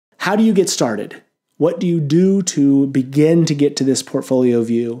How do you get started? What do you do to begin to get to this portfolio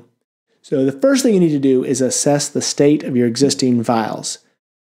view? So the first thing you need to do is assess the state of your existing files.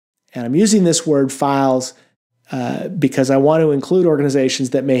 And I'm using this word files because I want to include organizations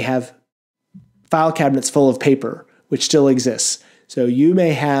that may have file cabinets full of paper, which still exists. So you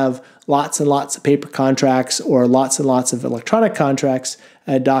may have lots and lots of paper contracts or lots and lots of electronic contracts,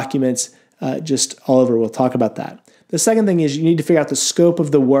 documents, just all over. We'll talk about that. The second thing is you need to figure out the scope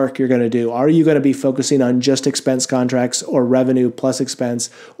of the work you're going to do. Are you going to be focusing on just expense contracts or revenue plus expense,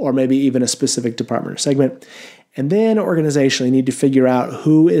 or maybe even a specific department or segment? And then organizationally, you need to figure out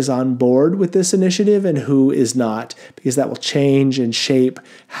who is on board with this initiative and who is not, because that will change and shape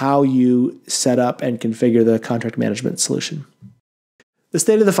how you set up and configure the contract management solution. The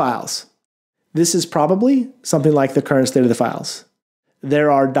state of the files. This is probably something like the current state of the files.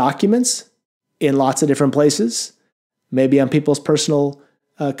 There are documents in lots of different places, maybe on people's personal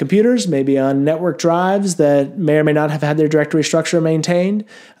computers, maybe on network drives that may or may not have had their directory structure maintained.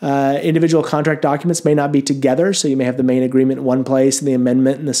 Individual contract documents may not be together, so you may have the main agreement in one place and the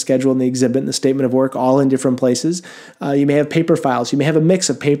amendment and the schedule and the exhibit and the statement of work all in different places. You may have paper files. You may have a mix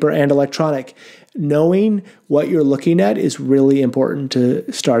of paper and electronic. Knowing what you're looking at is really important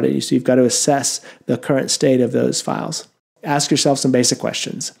to start it. So you've got to assess the current state of those files. Ask yourself some basic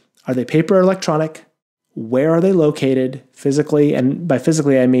questions. Are they paper or electronic? Where are they located physically? And by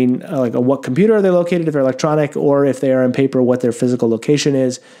physically, I mean like on what computer are they located if they're electronic, or if they are in paper, what their physical location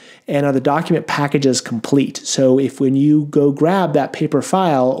is. And are the document packages complete? So if when you go grab that paper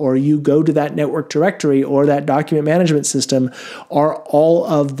file or you go to that network directory or that document management system, are all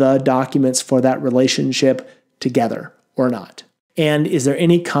of the documents for that relationship together or not? And is there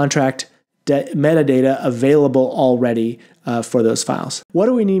any contract metadata available already for those files? What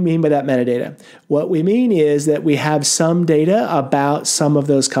do we mean by that metadata? What we mean is that we have some data about some of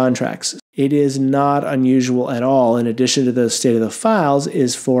those contracts. It is not unusual at all, in addition to the state of the files,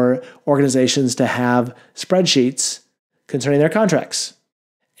 is for organizations to have spreadsheets concerning their contracts.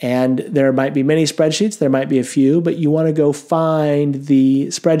 And there might be many spreadsheets, there might be a few, but you want to go find the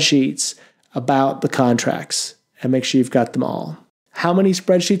spreadsheets about the contracts and make sure you've got them all. How many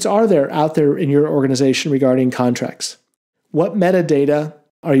spreadsheets are there out there in your organization regarding contracts? What metadata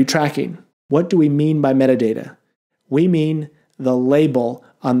are you tracking? What do we mean by metadata? We mean the label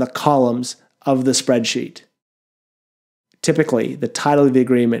on the columns of the spreadsheet. Typically, the title of the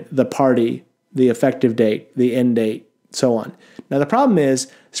agreement, the party, the effective date, the end date, so on. Now, the problem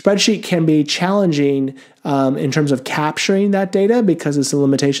is spreadsheet can be challenging in terms of capturing that data because of some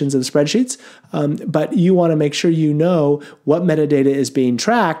limitations of the spreadsheets, but you want to make sure you know what metadata is being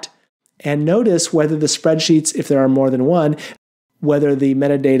tracked, and notice whether the spreadsheets, if there are more than one, whether the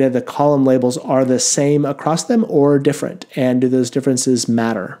metadata, the column labels are the same across them or different, and do those differences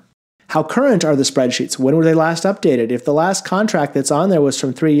matter? How current are the spreadsheets? When were they last updated? If the last contract that's on there was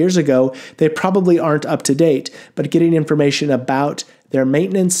from 3 years ago, they probably aren't up to date, but getting information about their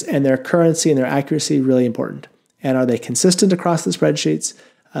maintenance and their currency and their accuracy is really important. And are they consistent across the spreadsheets,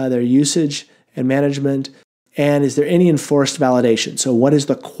 their usage and management, and is there any enforced validation? So what is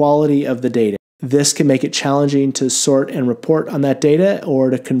the quality of the data? This can make it challenging to sort and report on that data or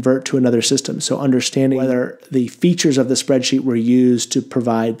to convert to another system. So understanding whether the features of the spreadsheet were used to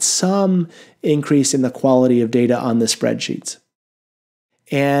provide some increase in the quality of data on the spreadsheets.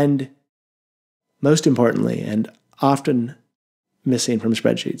 And most importantly, and often missing from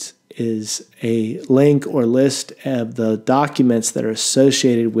spreadsheets, is a link or list of the documents that are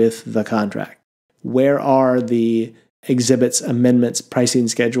associated with the contract. Where are the exhibits, amendments, pricing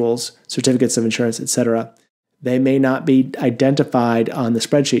schedules, certificates of insurance, etc.? They may not be identified on the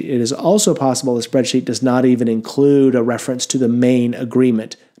spreadsheet. It is also possible the spreadsheet does not even include a reference to the main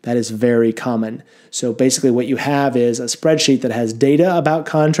agreement. That is very common. So basically what you have is a spreadsheet that has data about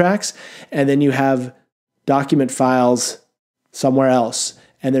contracts, and then you have document files somewhere else,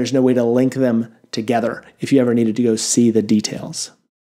 and there's no way to link them together if you ever needed to go see the details.